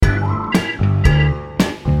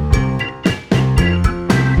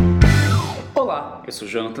eu sou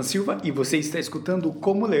Jonathan Silva e você está escutando o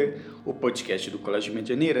Como Ler, o podcast do Colégio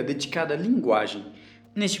Medianeira dedicado à linguagem.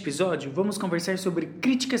 Neste episódio, vamos conversar sobre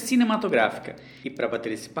crítica cinematográfica e para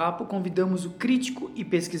bater esse papo, convidamos o crítico e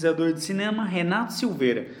pesquisador de cinema Renato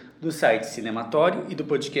Silveira, do site Cinematório e do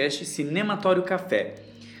podcast Cinematório Café.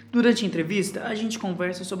 Durante a entrevista, a gente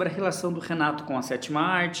conversa sobre a relação do Renato com a sétima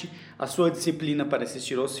arte, a sua disciplina para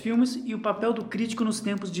assistir aos filmes e o papel do crítico nos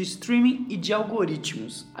tempos de streaming e de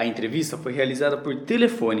algoritmos. A entrevista foi realizada por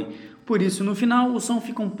telefone, por isso no final o som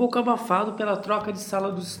fica um pouco abafado pela troca de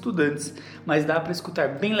sala dos estudantes, mas dá para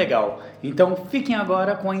escutar bem legal. Então fiquem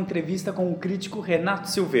agora com a entrevista com o crítico Renato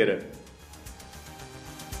Silveira.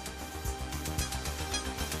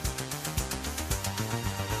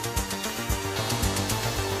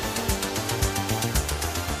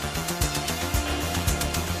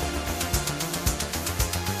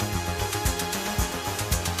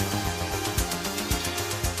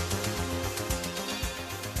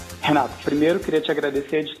 Renato, primeiro queria te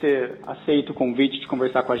agradecer de ter aceito o convite de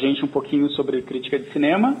conversar com a gente um pouquinho sobre crítica de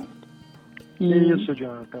cinema. Isso,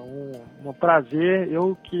 Jonathan. Um prazer,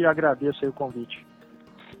 eu que agradeço aí o convite.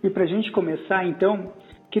 E para a gente começar, então,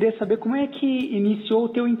 queria saber como é que iniciou o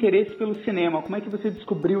teu interesse pelo cinema, como é que você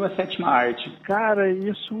descobriu a sétima arte? Cara,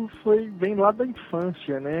 isso vem lá da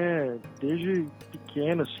infância, né? Desde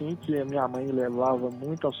pequeno, assim, que a minha mãe levava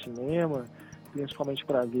muito ao cinema, principalmente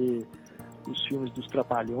para ver os filmes dos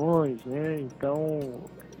Trapalhões, né? Então,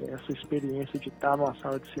 essa experiência de estar numa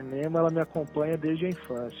sala de cinema, ela me acompanha desde a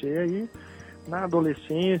infância. E aí, na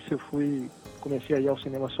adolescência, comecei a ir ao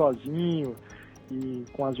cinema sozinho e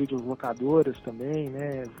com as videolocadoras também,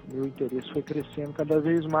 né? Meu interesse foi crescendo cada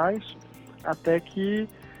vez mais, até que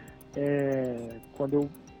quando eu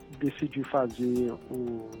decidi fazer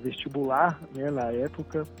o vestibular, né, na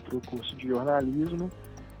época, para o curso de jornalismo,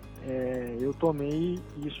 eu tomei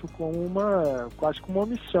isso como quase como uma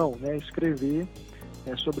missão, né? Escrever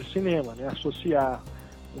sobre cinema, né? Associar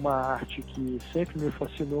uma arte que sempre me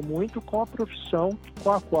fascinou muito com a profissão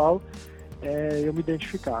com a qual eu me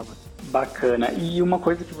identificava. Bacana. E uma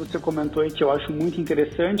coisa que você comentou aí que eu acho muito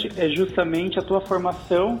interessante é justamente a tua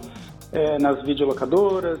formação nas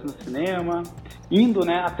videolocadoras, no cinema, indo,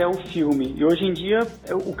 né, até o filme. E hoje em dia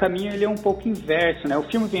o caminho ele é um pouco inverso, né? O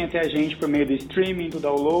filme vem até a gente por meio do streaming, do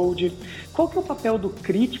download. Qual que é o papel do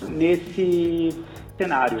crítico nesse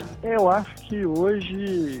cenário? Eu acho que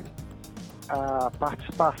hoje a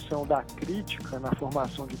participação da crítica na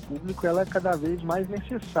formação de público ela é cada vez mais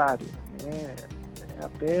necessária, né? É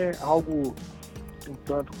até algo um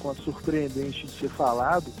tanto quanto surpreendente de ser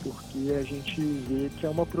falado, porque a gente vê que é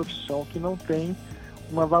uma profissão que não tem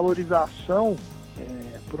uma valorização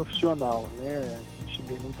profissional, né? A gente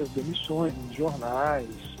vê muitas demissões nos jornais,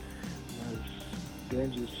 nas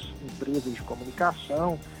grandes empresas de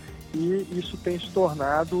comunicação, e isso tem se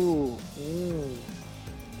tornado um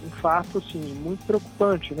fato assim, muito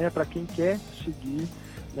preocupante, né, para quem quer seguir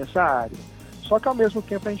nessa área. Só que ao mesmo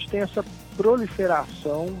tempo a gente tem essa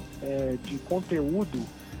proliferação de conteúdo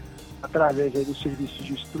através dos serviços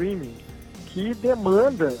de streaming que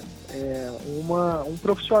demanda um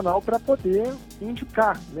profissional para poder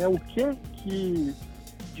indicar, né, o que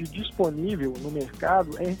de disponível no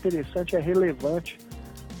mercado é interessante, é relevante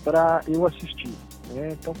para eu assistir,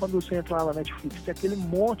 né? Então quando você entra lá na Netflix, tem aquele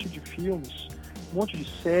monte de filmes, um monte de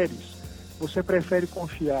séries, você prefere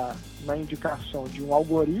confiar na indicação de um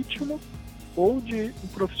algoritmo ou de um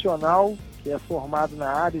profissional que é formado na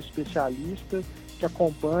área, especialista, que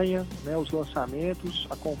acompanha, né, os lançamentos,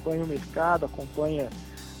 acompanha o mercado, acompanha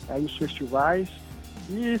aí os festivais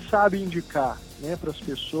e sabe indicar, né, para as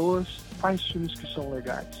pessoas quais filmes que são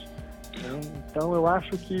legais, né? Então eu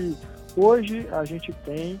acho que hoje a gente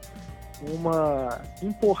tem uma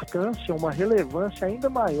importância, uma relevância ainda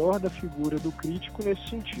maior da figura do crítico nesse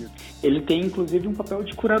sentido. Ele tem inclusive um papel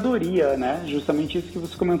de curadoria, né? Justamente isso que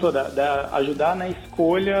você comentou, ajudar na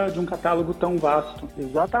escolha de um catálogo tão vasto.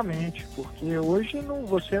 Exatamente, porque hoje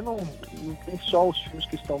você não tem só os filmes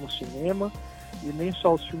que estão no cinema e nem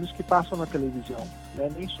só os filmes que passam na televisão,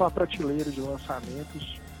 né? Nem só a prateleira de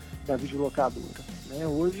lançamentos da videolocadora, né?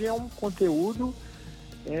 Hoje é um conteúdo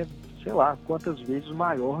sei lá, quantas vezes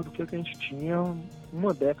maior do que a gente tinha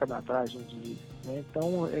uma década atrás, vamos dizer, né?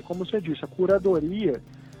 Então, é como você disse, a curadoria,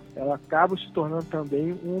 ela acaba se tornando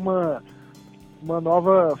também uma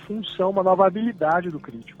nova função, uma nova habilidade do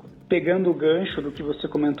crítico. Pegando o gancho do que você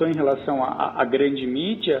comentou em relação à grande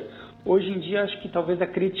mídia, hoje em dia acho que talvez a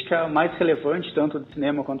crítica mais relevante, tanto de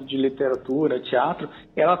cinema quanto de literatura, teatro,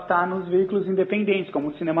 ela está nos veículos independentes, como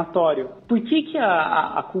o Cinematório. Por que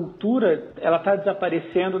a cultura ela está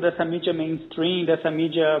desaparecendo dessa mídia mainstream, dessa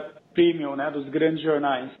mídia premium, né, dos grandes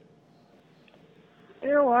jornais?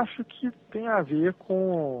 Eu acho que tem a ver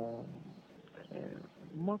com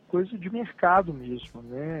uma coisa de mercado mesmo,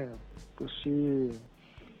 né? Você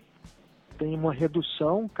tem uma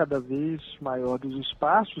redução cada vez maior dos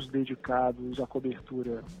espaços dedicados à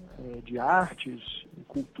cobertura de artes e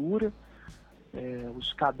cultura,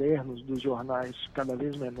 os cadernos dos jornais cada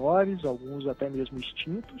vez menores, alguns até mesmo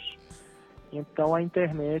extintos. Então a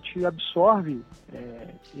internet absorve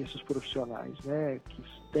esses profissionais, né, que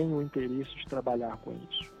têm o interesse de trabalhar com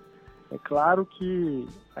isso. É claro que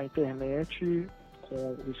a internet,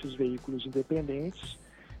 com esses veículos independentes,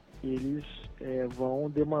 eles vão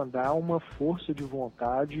demandar uma força de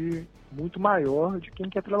vontade muito maior de quem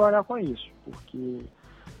quer trabalhar com isso, porque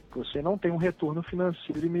você não tem um retorno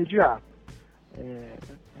financeiro imediato.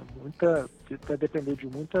 Vai depender de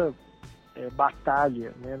muita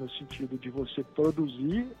batalha, né, no sentido de você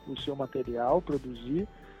produzir o seu material, produzir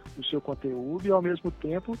o seu conteúdo e, ao mesmo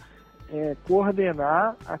tempo,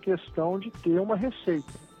 coordenar a questão de ter uma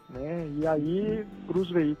receita, né? E aí, para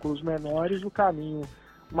os veículos menores, o caminho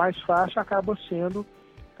mais fácil acaba sendo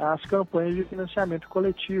as campanhas de financiamento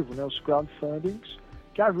coletivo, né, os crowdfundings,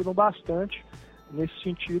 que ajudam bastante nesse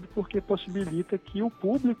sentido, porque possibilita que o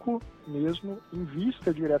público mesmo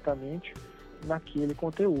invista diretamente naquele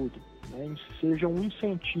conteúdo, né, seja um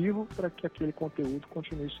incentivo para que aquele conteúdo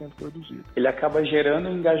continue sendo produzido. Ele acaba gerando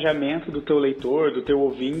um engajamento do teu leitor, do teu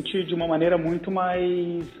ouvinte, de uma maneira muito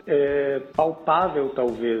mais palpável,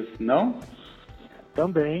 talvez, não?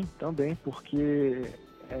 Também, porque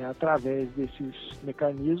através desses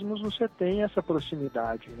mecanismos você tem essa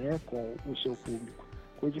proximidade, né, com o seu público,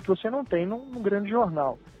 coisa que você não tem num grande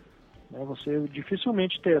jornal, né? Você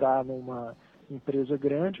dificilmente terá numa empresa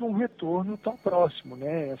grande um retorno tão próximo,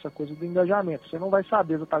 né? Essa coisa do engajamento, você não vai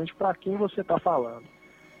saber exatamente para quem você está falando,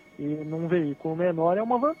 e num veículo menor é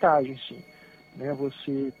uma vantagem, sim, né?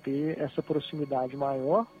 Você ter essa proximidade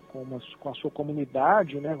maior com a sua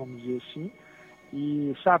comunidade, né, vamos dizer assim,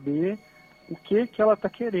 e saber o que ela está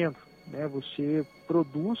querendo, né? Você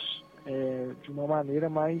produz de uma maneira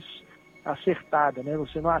mais acertada, né?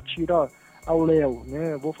 Você não atira ao léu,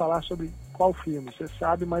 né? Eu vou falar sobre qual filme. Você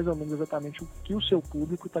sabe mais ou menos exatamente o que o seu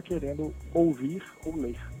público está querendo ouvir ou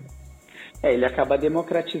ler. Ele acaba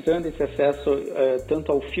democratizando esse acesso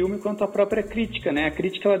tanto ao filme quanto à própria crítica, né? A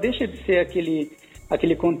crítica, ela deixa de ser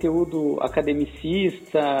aquele conteúdo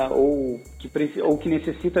academicista ou que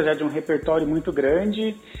necessita já de um repertório muito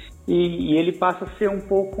grande e ele passa a ser um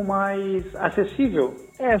pouco mais acessível.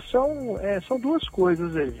 São duas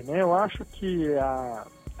coisas aí, né? Eu acho que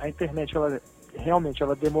a internet, realmente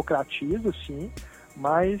ela democratiza, sim,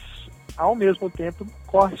 mas ao mesmo tempo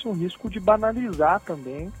corre-se um risco de banalizar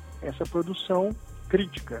também essa produção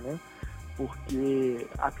crítica, né? Porque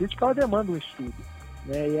a crítica, ela demanda um estudo,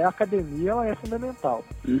 né? E a academia, ela é fundamental.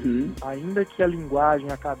 Uhum. Ainda que a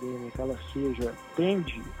linguagem acadêmica ela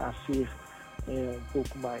tende a ser um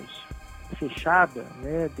pouco mais fechada,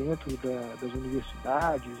 né, dentro das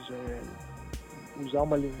universidades, usar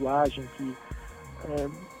uma linguagem que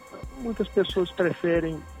muitas pessoas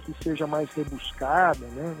preferem que seja mais rebuscada,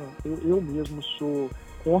 né? Eu mesmo sou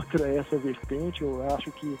contra essa vertente. Eu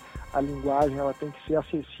acho que a linguagem ela tem que ser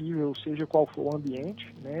acessível, seja qual for o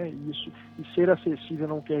ambiente, né? E ser acessível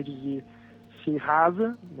não quer dizer ser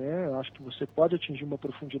rasa, né? Eu acho que você pode atingir uma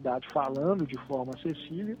profundidade falando de forma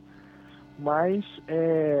acessível, mas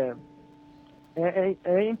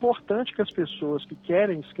é importante que as pessoas que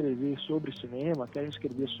querem escrever sobre cinema, querem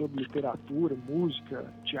escrever sobre literatura, música,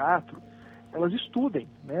 teatro, elas estudem,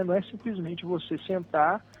 né? Não é simplesmente você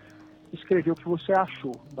sentar e escrever o que você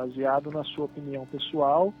achou, baseado na sua opinião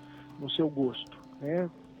pessoal, no seu gosto, né?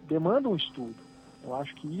 Demanda um estudo. Eu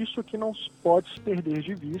acho que isso que não pode se perder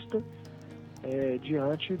de vista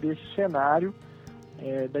diante desse cenário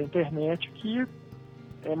da internet, que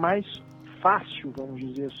é mais fácil, vamos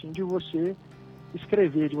dizer assim, de você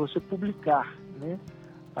escrever, de você publicar, né?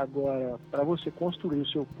 Agora, para você construir o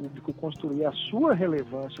seu público, construir a sua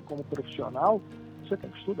relevância como profissional, você tem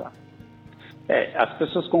que estudar. As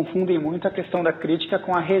pessoas confundem muito a questão da crítica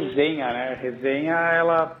com a resenha, né? A resenha,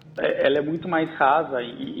 ela é muito mais rasa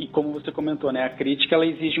e como você comentou, né? A crítica, ela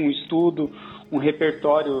exige um estudo, um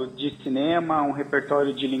repertório de cinema, um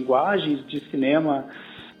repertório de linguagens de cinema.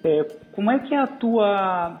 Como é que é a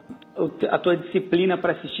tua disciplina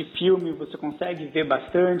para assistir filme? Você consegue ver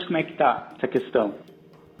bastante? Como é que tá essa questão?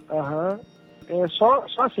 Só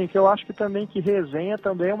assim, que eu acho que também que resenha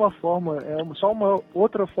também é uma forma, só uma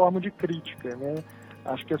outra forma de crítica, né?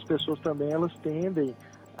 Acho que as pessoas também, elas tendem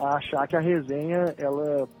a achar que a resenha,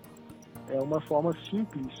 ela é uma forma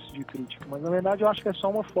simples de crítica, mas na verdade eu acho que é só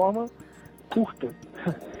uma forma curta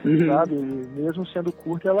sabe? Mesmo sendo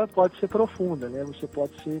curta, ela pode ser profunda, né? Você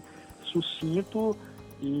pode ser sucinto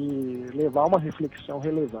e levar uma reflexão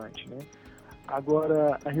relevante, né?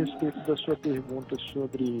 Agora, a respeito da sua pergunta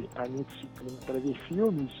sobre a minha disciplina para ver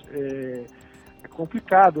filmes, é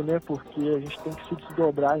complicado, né? Porque a gente tem que se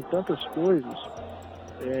desdobrar em tantas coisas.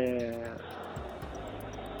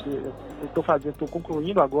 Eu estou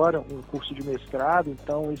concluindo agora um curso de mestrado,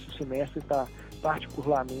 então esse semestre está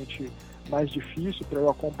particularmente mais difícil para eu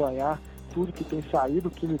acompanhar tudo que tem saído,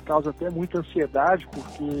 que me causa até muita ansiedade,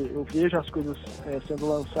 porque eu vejo as coisas sendo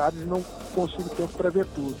lançadas e não consigo tempo para ver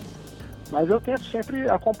tudo. Mas eu tento sempre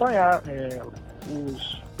acompanhar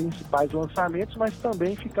os principais lançamentos, mas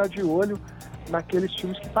também ficar de olho naqueles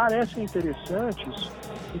filmes que parecem interessantes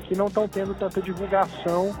e que não estão tendo tanta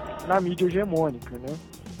divulgação na mídia hegemônica, né?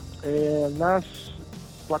 Nas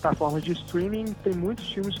plataformas de streaming tem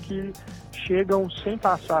muitos filmes que chegam sem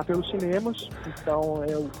passar pelos cinemas, então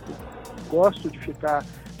eu gosto de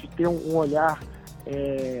ter um olhar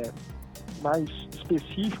mais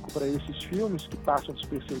específico para esses filmes que passam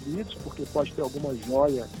despercebidos, porque pode ter alguma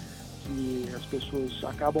joia que as pessoas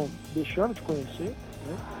acabam deixando de conhecer,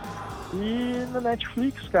 né? E na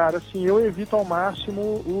Netflix, cara, assim, eu evito ao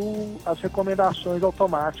máximo as recomendações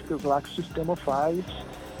automáticas lá que o sistema faz,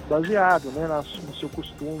 baseado, né, no seu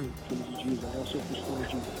costume, que eles dizem, né, o seu costume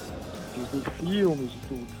de ver filmes e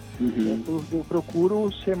tudo. Eu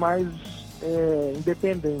procuro ser mais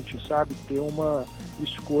independente, sabe? Ter uma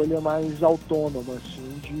escolha mais autônoma,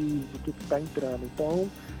 assim, do que está entrando. Então,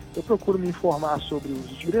 eu procuro me informar sobre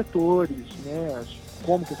os diretores, né,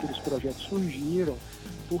 como que aqueles projetos surgiram,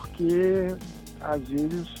 porque às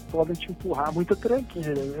vezes podem te empurrar muita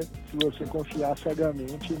tranqueira, né? Se você confiar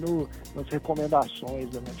cegamente nas recomendações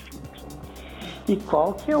da Netflix. E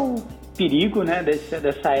qual que é o perigo, né,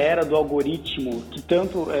 dessa era do algoritmo, que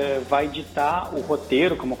tanto vai ditar o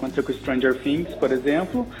roteiro, como aconteceu com Stranger Things, por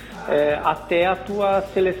exemplo, até a tua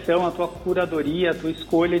seleção, a tua curadoria, a tua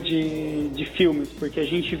escolha de filmes, porque a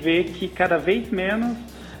gente vê que cada vez menos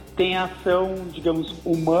tem a ação, digamos,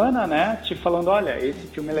 humana, né, te falando, olha, esse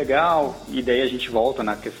filme é legal, e daí a gente volta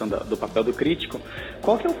na questão do papel do crítico.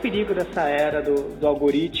 Qual que é o perigo dessa era do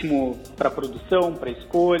algoritmo para produção, para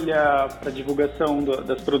escolha, para divulgação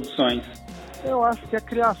das produções? Eu acho que é a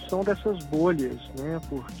criação dessas bolhas, né,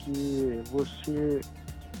 porque se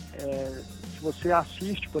você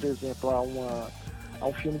assiste, por exemplo, a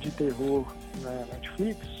um filme de terror na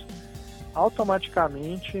Netflix,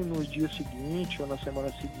 automaticamente no dia seguinte ou na semana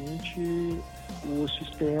seguinte o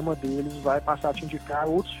sistema deles vai passar a te indicar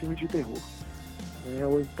outros filmes de terror, né?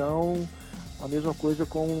 Ou então a mesma coisa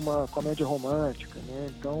com uma comédia romântica, né?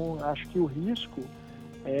 Então acho que o risco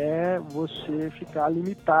é você ficar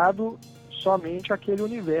limitado somente àquele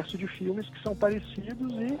universo de filmes que são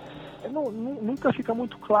parecidos e nunca fica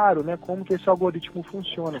muito claro, né, como que esse algoritmo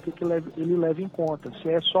funciona, o que ele leva em conta, se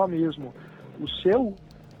é só mesmo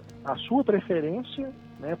a sua preferência,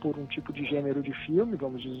 né, por um tipo de gênero de filme,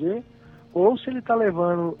 vamos dizer, ou se ele está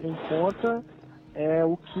levando em conta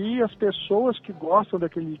o que as pessoas que gostam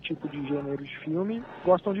daquele tipo de gênero de filme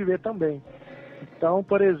gostam de ver também. Então,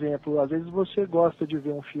 por exemplo, às vezes você gosta de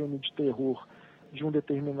ver um filme de terror de um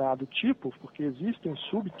determinado tipo, porque existem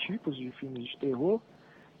subtipos de filmes de terror,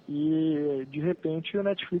 e de repente o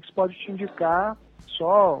Netflix pode te indicar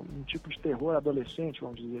só um tipo de terror adolescente,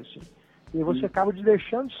 vamos dizer assim. E você acaba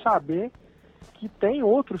deixando de saber que tem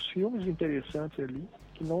outros filmes interessantes ali,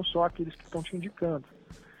 que não só aqueles que estão te indicando,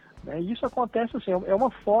 né? E isso acontece assim, é uma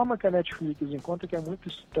forma que a Netflix encontra que é muito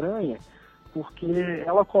estranha, porque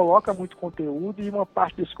ela coloca muito conteúdo e uma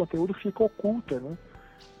parte desse conteúdo fica oculta, né?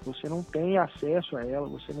 Você não tem acesso a ela,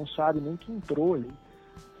 você não sabe nem que entrou ali,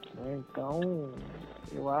 né? Então,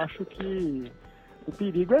 eu acho que o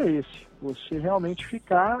perigo é esse, você realmente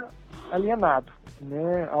ficar alienado,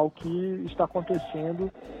 né, ao que está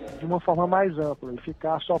acontecendo de uma forma mais ampla e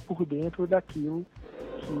ficar só por dentro daquilo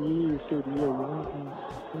que seria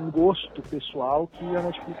um gosto pessoal que a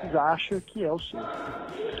Netflix acha que é o seu.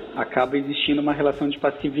 Acaba existindo uma relação de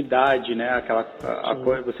passividade, né?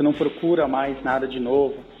 Você não procura mais nada de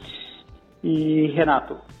novo. E,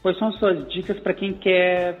 Renato, quais são as suas dicas para quem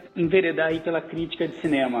quer enveredar aí pela crítica de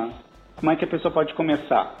cinema? Como é que a pessoa pode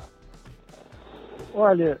começar?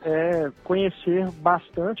 Olha, conhecer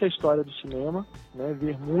bastante a história do cinema, né,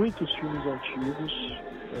 ver muitos filmes antigos,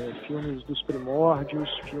 filmes dos primórdios,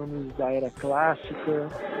 filmes da era clássica,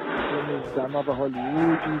 filmes da nova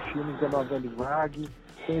Hollywood, filmes da novela vague,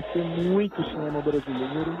 conhecer muito o cinema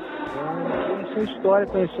brasileiro, né, conhecer a história,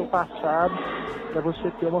 conhecer o passado, para você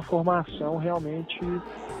ter uma formação realmente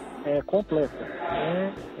completa,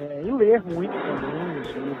 né, e ler muito também os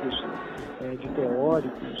livros de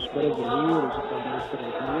teóricos brasileiros e também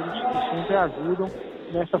estrangeiros que sempre ajudam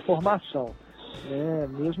nessa formação.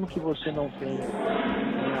 Mesmo que você não tenha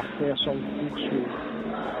acesso a um curso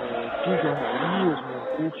de jornalismo, um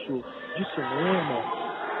curso de cinema,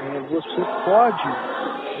 você pode,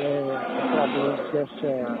 através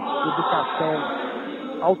dessa educação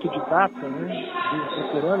autodidata,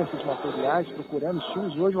 procurando esses materiais, procurando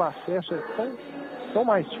estudos, hoje o acesso é tão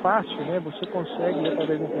mais fácil, você consegue,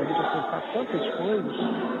 através da internet, acessar tantas coisas.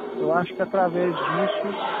 Eu acho que através disso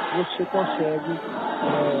você consegue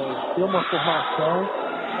ter uma formação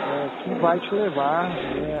que vai te levar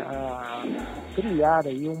a trilhar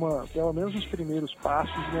aí pelo menos os primeiros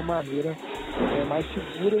passos de uma maneira mais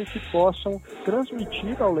segura e que possam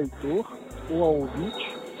transmitir ao leitor ou ao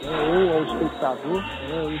ouvinte, ou ao espectador.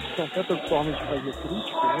 São tantas formas de fazer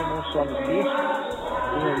crítica, não só no texto,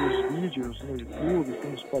 nos vídeos, no YouTube,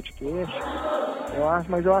 tem nos podcasts.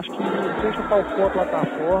 Mas eu acho que seja qual for a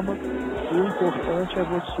plataforma, o importante é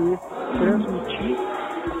você transmitir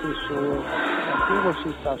à pessoa a quem você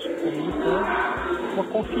está se comunicando uma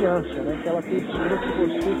confiança, que ela perceba que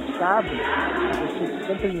você sabe, que você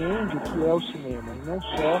compreende o que é o cinema, e não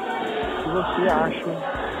só que você acha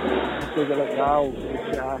uma coisa legal, que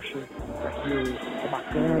você acha que é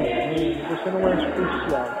bacana, você não é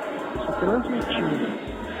superficial. Você transmitindo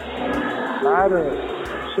para o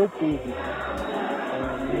seu público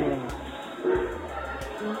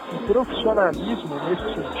um profissionalismo nesse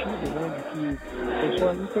sentido, de que a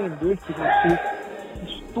pessoa entender que você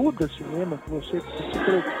estuda cinema, que você se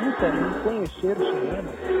preocupa em conhecer o cinema,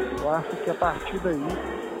 eu acho que a partir daí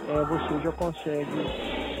você já consegue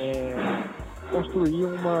construir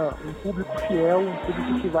um público fiel, um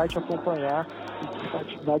público que vai te acompanhar e que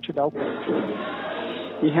vai te dar o conteúdo.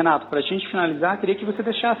 E Renato, para a gente finalizar, queria que você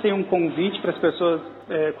deixasse aí um convite para as pessoas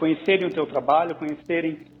conhecerem o teu trabalho,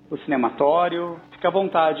 conhecerem o Cinematório. Fica à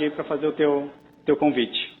vontade aí para fazer o teu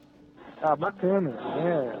convite. Bacana,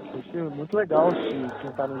 vai ser muito legal se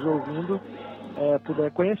quem está nos ouvindo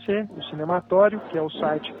puder conhecer o Cinematório, que é o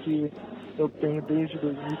site que eu tenho desde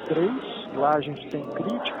 2003. Lá a gente tem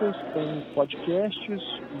críticas, tem podcasts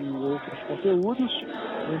e outros conteúdos.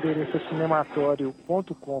 O endereço é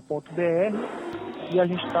cinematório.com.br e a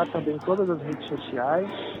gente está também em todas as redes sociais.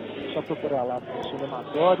 É só procurar lá no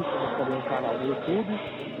Cinematório, temos também um canal no YouTube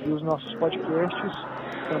e os nossos podcasts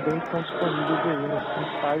também estão disponíveis aí nas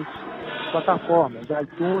principais plataformas,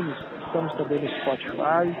 iTunes, estamos também no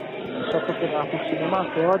Spotify. É só procurar por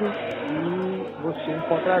Cinematório e você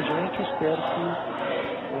encontra a gente. Espero que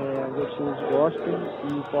vocês gostem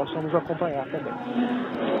e possam nos acompanhar também.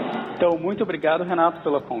 Então, muito obrigado, Renato,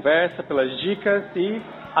 pela conversa, pelas dicas e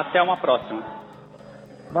até uma próxima.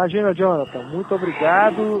 Imagina, Jonathan, muito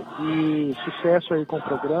obrigado e sucesso aí com o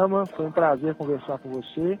programa. Foi um prazer conversar com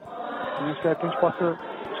você e espero que a gente possa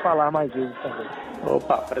falar mais vezes também.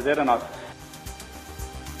 Opa, prazer é nosso.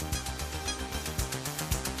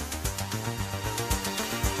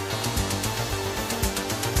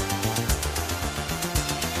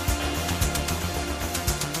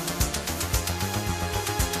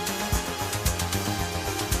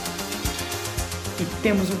 E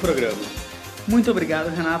temos um programa. Muito obrigado,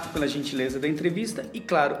 Renato, pela gentileza da entrevista e,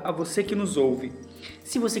 claro, a você que nos ouve.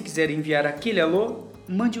 Se você quiser enviar aquele alô,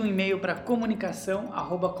 mande um e-mail para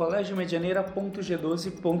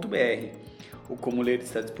comunicação@collegiomedianeira.g12.br. O Como Ler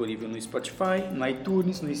está disponível no Spotify, no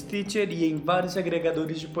iTunes, no Stitcher e em vários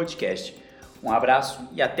agregadores de podcast. Um abraço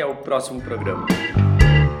e até o próximo programa.